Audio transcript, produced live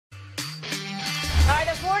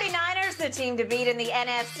49ers, the team to beat in the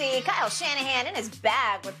NFC. Kyle Shanahan in his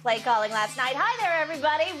bag with play calling last night. Hi there,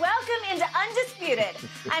 everybody. Welcome into Undisputed.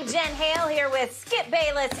 I'm Jen Hale here with Skip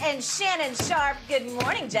Bayless and Shannon Sharp. Good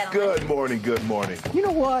morning, gentlemen. Good morning, good morning. You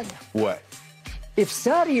know what? What? If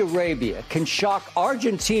Saudi Arabia can shock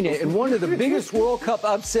Argentina in one of the biggest World Cup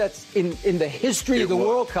upsets in the history of the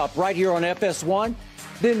World Cup right here on FS1,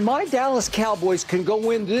 then my Dallas Cowboys can go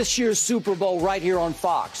win this year's Super Bowl right here on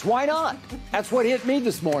Fox. Why not? That's what hit me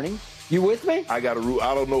this morning. You with me? I got to root.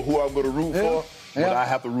 I don't know who I'm going to root for, but I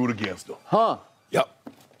have to root against them. Huh? Yep.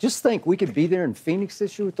 Just think, we could be there in Phoenix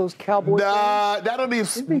this year with those Cowboys. Nah, that'll be...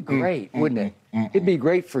 It'd be great, wouldn't it? It'd be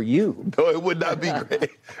great for you. No, it would not be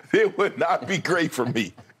great. It would not be great for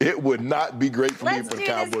me. It would not be great for me for the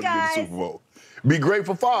Cowboys to get the Super Bowl. Be great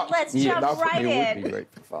for Fox. Let's jump right in. It would be great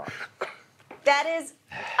for Fox. That is,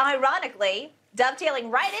 ironically,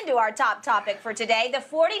 dovetailing right into our top topic for today. The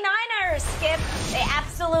 49ers, Skip, they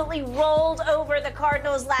absolutely rolled over the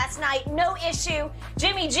Cardinals last night. No issue.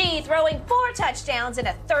 Jimmy G throwing 4 touchdowns in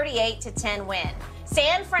a 38-10 win.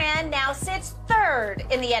 San Fran now sits third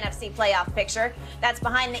in the NFC playoff picture. That's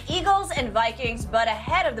behind the Eagles and Vikings, but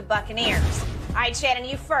ahead of the Buccaneers. All right, Shannon,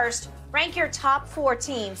 you first. Rank your top 4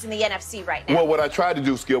 teams in the NFC right now. Well, what I tried to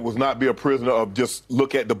do, Skip, was not be a prisoner of just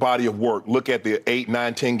look at the body of work, look at the 8,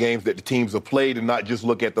 9, 10 games that the teams have played and not just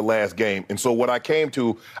look at the last game. And so what I came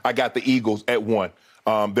to, I got the Eagles at 1.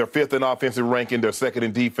 They're 5th in offensive ranking. They're 2nd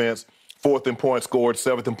in defense, 4th in points scored,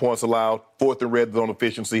 7th in points allowed, 4th in red zone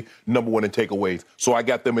efficiency, number 1 in takeaways. So I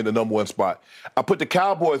got them in the number 1 spot. I put the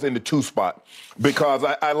Cowboys in the 2 spot because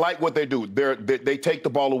I like what they do. They take the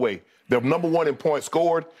ball away. They're number 1 in points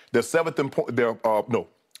scored. They're 7th in points.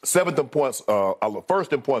 Seventh in points.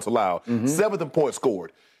 1st in points allowed. 7th in points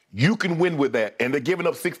scored. You can win with that, and they're giving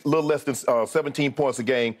up a little less than 17 points a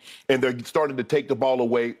game, and they're starting to take the ball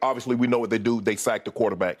away. Obviously, we know what they do. They sack the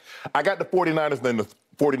quarterback. I got the 49ers in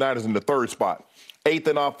the 3rd spot. 8th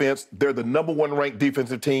in offense. They're the number 1 ranked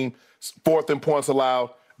defensive team. 4th in points allowed.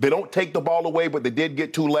 They don't take the ball away, but they did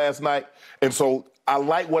get 2 last night, and so I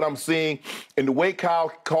like what I'm seeing. And the way Kyle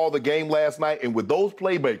called the game last night, and with those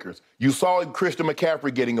playmakers, you saw Christian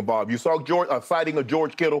McCaffrey getting involved. You saw citing of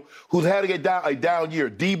George Kittle, who's had a down year.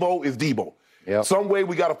 Debo is Debo. Yep. Some way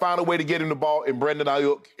we got to find a way to get him the ball, and Brandon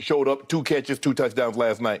Ayuk showed up, 2 catches, 2 touchdowns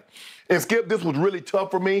last night. And, Skip, this was really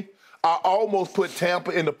tough for me. I almost put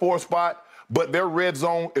Tampa in the 4th spot, but their red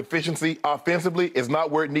zone efficiency offensively is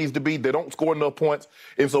not where it needs to be. They don't score enough points.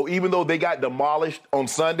 And so even though they got demolished on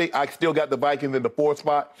Sunday, I still got the Vikings in the 4th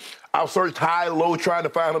spot. I've searched high and low trying to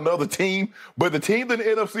find another team, but the teams in the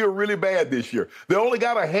NFC are really bad this year. They only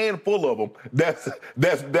got a handful of them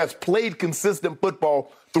that's played consistent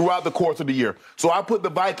football throughout the course of the year. So I put the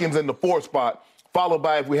Vikings in the 4th spot, followed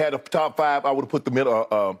by, if we had a top 5, I would have put them in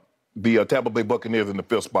the Tampa Bay Buccaneers in the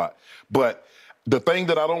 5th spot. But the thing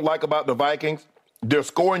that I don't like about the Vikings, they're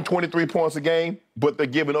scoring 23 points a game, but they're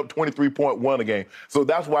giving up 23.1 a game. So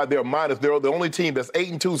that's why they're minus. They're the only team that's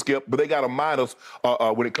 8-2, Skip, but they got a minus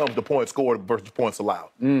when it comes to points scored versus points allowed.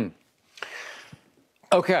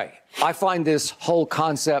 Okay. I find this whole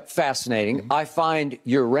concept fascinating. I find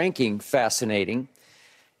your ranking fascinating.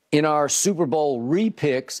 In our Super Bowl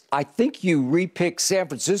repicks, I think you repicked San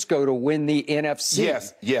Francisco to win the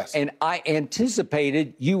NFC. Yes. And I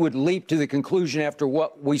anticipated you would leap to the conclusion after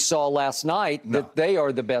what we saw last night that they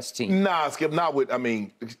are the best team. Nah, Skip, not with,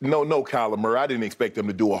 no Kyler Murray. I didn't expect them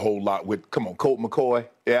to do a whole lot with, Colt McCoy.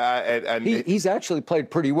 Yeah, he's actually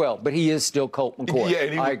played pretty well, but he is still Colt McCoy. Yeah,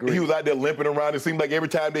 and I agree. He was out there limping around. It seemed like every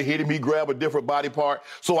time they hit him, he grabbed a different body part.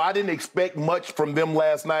 So I didn't expect much from them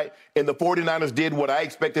last night, and the 49ers did what I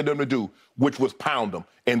expected them to do, which was pound them.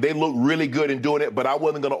 And they looked really good in doing it, but I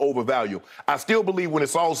wasn't going to overvalue. I still believe when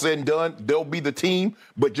it's all said and done, they'll be the team,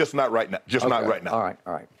 but just not right now. Not right now. All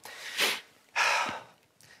right.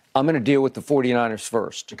 I'm going to deal with the 49ers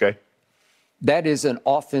first. Okay. That is an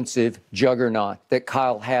offensive juggernaut that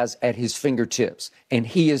Kyle has at his fingertips, and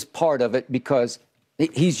he is part of it because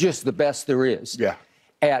he's just the best there is. Yeah.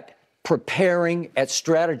 At preparing, at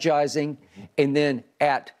strategizing, and then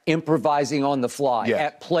at improvising on the fly. Yeah.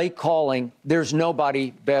 At play calling, there's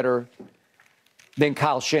nobody better than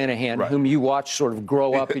Kyle Shanahan, whom you watched sort of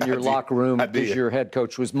grow up in your locker room because your head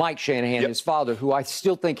coach was Mike Shanahan, his father, who I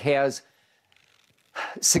still think has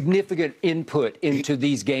significant input into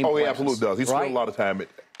these game plans. Oh, he absolutely does. He spent a lot of time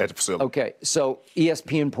at the facility. Okay, so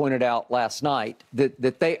ESPN pointed out last night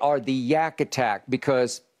that they are the yak attack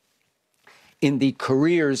because in the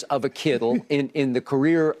careers of a Kittle, in the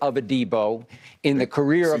career of a Debo, in the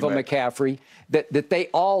career of a McCaffrey, that they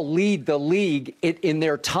all lead the league in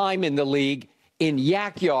their time in the league in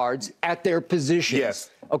yak yards at their positions. Yes.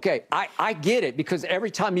 Okay, I get it, because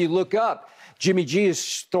every time you look up, Jimmy G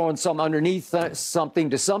is throwing some underneath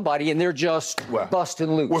something to somebody, and they're just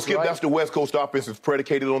busting loose. Well, Skip, right? that's the West Coast offense is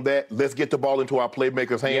predicated on that. Let's get the ball into our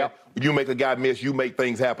playmakers' hand. Yep. You make a guy miss, you make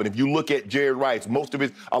things happen. If you look at Jerry Rice,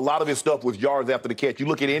 a lot of his stuff was yards after the catch. You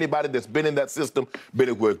look at anybody that's been in that system, been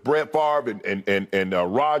it with Brett Favre and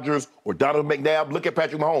Rodgers or Donovan McNabb, look at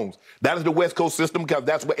Patrick Mahomes. That is the West Coast system, because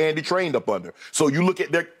that's what Andy trained up under. So you look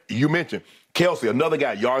at you mentioned Kelsey, another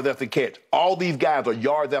guy, yards after catch. All these guys are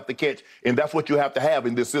yards after catch, and that's what you have to have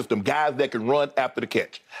in this system, guys that can run after the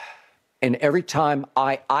catch. And every time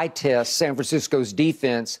I test San Francisco's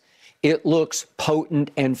defense, it looks potent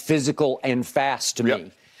and physical and fast to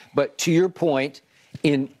me. But to your point,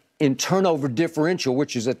 in turnover differential,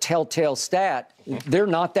 which is a telltale stat, they're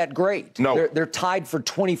not that great. No. They're tied for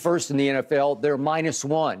 21st in the NFL. They're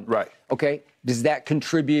 -1. Right. Okay. Does that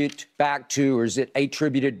contribute back to, or is it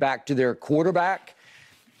attributed back to their quarterback?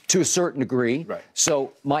 To a certain degree. Right.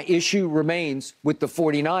 So my issue remains with the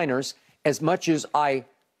 49ers. As much as I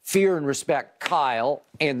fear and respect Kyle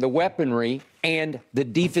and the weaponry and the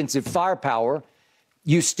defensive firepower,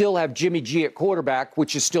 you still have Jimmy G at quarterback,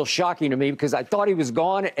 which is still shocking to me, because I thought he was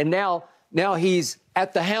gone, and now he's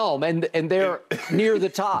at the helm, and they're near the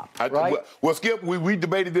top, right? Well, Skip, we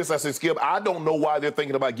debated this. I said, Skip, I don't know why they're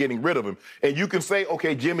thinking about getting rid of him. And you can say,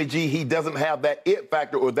 okay, Jimmy G, he doesn't have that it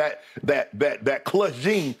factor or that clutch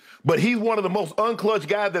gene, but he's one of the most unclutch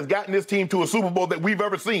guys that's gotten this team to a Super Bowl that we've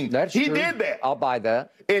ever seen. That's true. He did that. I'll buy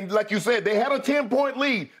that. And like you said, they had a 10-point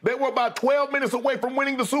lead. They were about 12 minutes away from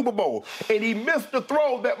winning the Super Bowl. And he missed the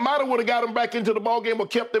throw that might have would have got him back into the ballgame or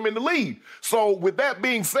kept them in the lead. So with that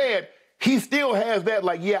being said, he still has that,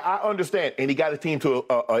 like, yeah, I understand. And he got his team to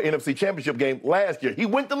a NFC Championship game last year. He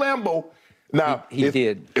went to Lambeau. Now, he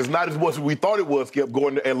did. It's not as much as we thought it was, Skip,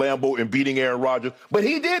 going to Lambeau and beating Aaron Rodgers. But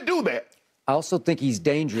he did do that. I also think he's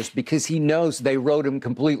dangerous because he knows they wrote him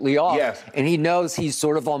completely off. Yes. And he knows he's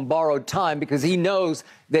sort of on borrowed time because he knows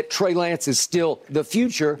that Trey Lance is still the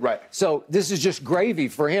future. Right. So this is just gravy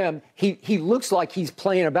for him. He looks like he's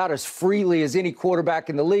playing about as freely as any quarterback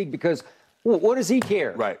in the league because, well, what does he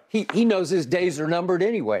care? Right. He knows his days are numbered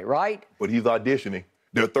anyway, right? But he's auditioning.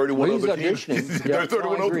 There are 31 other teams. There are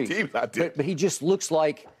 31 other teams out there. But he just looks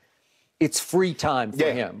like it's free time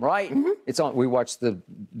for him, right? Mm-hmm. It's on. We watch the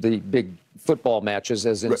big football matches,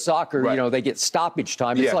 as in soccer. Right. You know, they get stoppage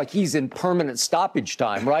time. It's like he's in permanent stoppage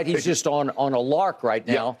time, right? He's just on a lark right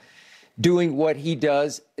now, doing what he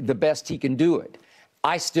does the best he can do it.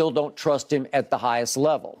 I still don't trust him at the highest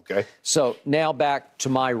level. Okay. So now back to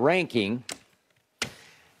my ranking.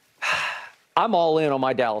 I'm all in on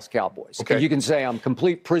my Dallas Cowboys. Okay. You can say I'm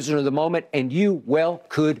complete prisoner of the moment, and you, well,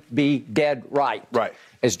 could be dead right. Right.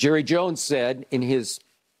 As Jerry Jones said in his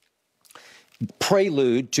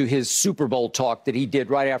prelude to his Super Bowl talk that he did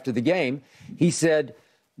right after the game, he said,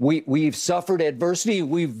 we've suffered adversity.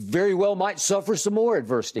 We very well might suffer some more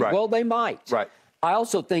adversity. Right. Well, they might. Right. I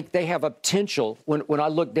also think they have a potential. When I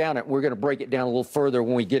look down at, we're going to break it down a little further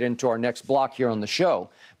when we get into our next block here on the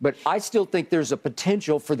show. But I still think there's a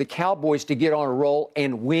potential for the Cowboys to get on a roll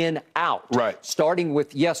and win out. Right. Starting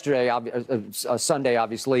with yesterday, Sunday,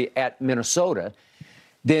 obviously, at Minnesota.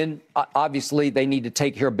 Then, obviously, they need to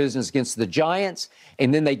take care of business against the Giants,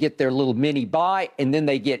 and then they get their little mini bye, and then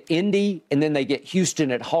they get Indy, and then they get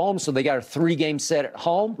Houston at home, so they got a 3-game set at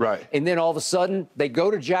home. Right. And then all of a sudden, they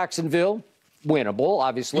go to Jacksonville, winnable,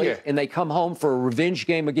 obviously, and they come home for a revenge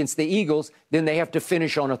game against the Eagles. Then they have to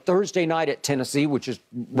finish on a Thursday night at Tennessee, which is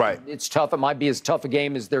it's tough. It might be as tough a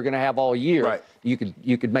game as they're going to have all year. Right. You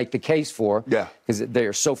could make the case for. Yeah. Because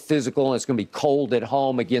they're so physical, and it's going to be cold at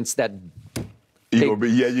home against that. You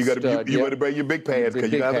got to bring your big pads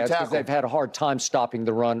because you have to tackle. They've had a hard time stopping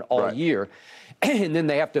the run all year. And then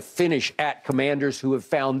they have to finish at Commanders, who have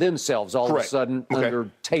found themselves all of a sudden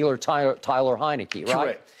under Tyler Heineke, right?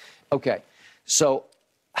 Correct. Okay. So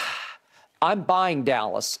I'm buying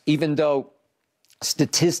Dallas, even though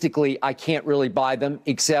statistically I can't really buy them,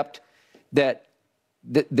 except that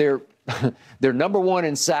they're number one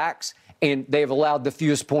in sacks and they've allowed the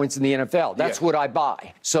fewest points in the NFL. That's what I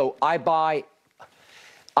buy. So I buy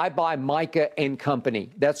Micah and company.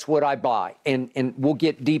 That's what I buy. And we'll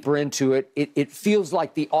get deeper into it. It feels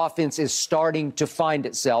like the offense is starting to find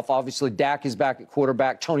itself. Obviously, Dak is back at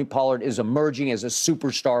quarterback. Tony Pollard is emerging as a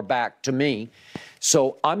superstar back to me.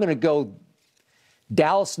 So I'm going to go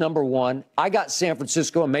Dallas number one. I got San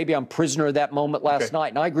Francisco, and maybe I'm prisoner of that moment last night.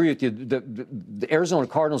 And I agree with you. The Arizona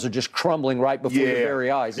Cardinals are just crumbling right before your very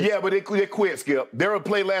eyes. But they quit, Skip. They were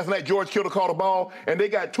playing last night. George Kittle caught a ball, and they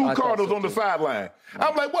got two Cardinals on the sideline.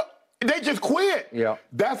 I'm like, what? They just quit. Yeah.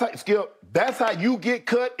 That's how, Skip, that's how you get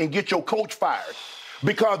cut and get your coach fired.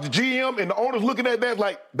 because the GM and the owners looking at that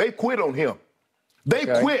like they quit on him. They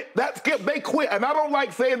quit. That Skip, they quit. And I don't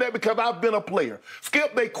like saying that because I've been a player.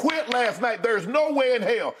 Skip, they quit last night. There's no way in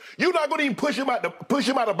hell. You're not going to even push him out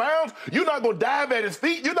of bounds. You're not going to dive at his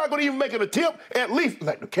feet. You're not going to even make an attempt. At least,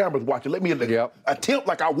 like the camera's watching, let me attempt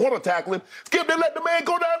like I want to tackle him. Skip, they let the man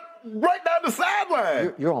go right down the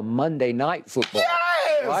sideline. You're on Monday Night Football.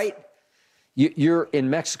 Yes! Right? You're in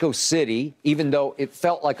Mexico City, even though it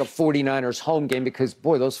felt like a 49ers home game because,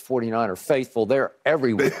 boy, those 49er faithful, they're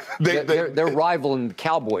everywhere. They're rivaling the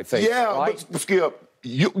Cowboy faithful, right? But Skip,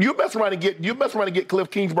 you mess around and get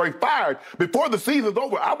Cliff Kingsbury fired before the season's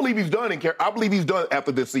over. I believe he's done. I believe he's done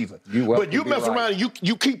after this season. But you mess around and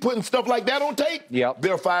you keep putting stuff like that on tape,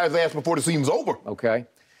 they'll fire his ass before the season's over. Okay.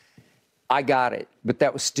 I got it, but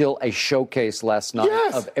that was still a showcase last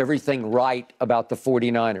night of everything right about the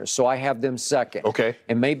 49ers. So I have them second. Okay.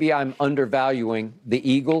 And maybe I'm undervaluing the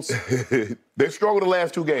Eagles. They struggled the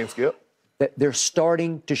last 2 games, Skip. They're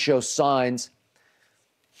starting to show signs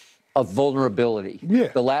of vulnerability.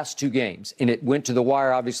 The last 2 games. And it went to the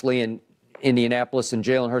wire, obviously, in Indianapolis, and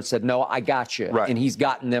Jalen Hurts said, no, I got you. Right. And he's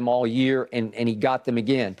gotten them all year, and he got them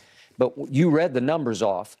again. But you read the numbers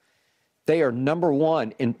off. They are number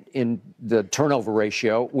 1 in the turnover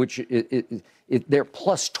ratio, which they're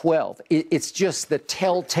plus 12. It's just the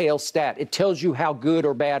telltale stat. It tells you how good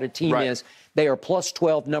or bad a team is. They are plus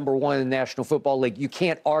 12, number 1 in the National Football League. You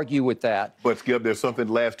can't argue with that. But, Skip, there's something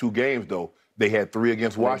the last 2 games, though. They had 3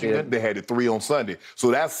 against Washington. They had 3 on Sunday.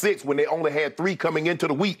 So that's 6 when they only had 3 coming into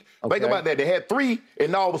the week. Think about that. They had 3,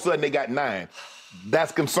 and all of a sudden they got 9.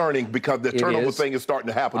 That's concerning because the turnover thing is starting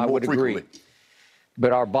to happen more frequently. Agree.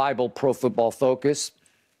 But our Bible, Pro Football Focus,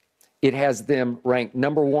 it has them ranked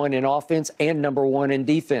number 1 in offense and number 1 in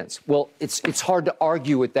defense. Well, it's hard to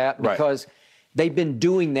argue with that because they've been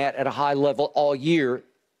doing that at a high level all year,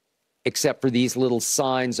 except for these little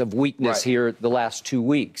signs of weakness here the last 2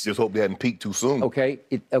 weeks. Just hope they hadn't peaked too soon. Okay.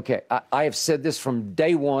 I have said this from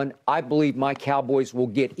day one. I believe my Cowboys will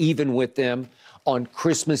get even with them on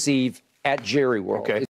Christmas Eve at Jerry World. Okay.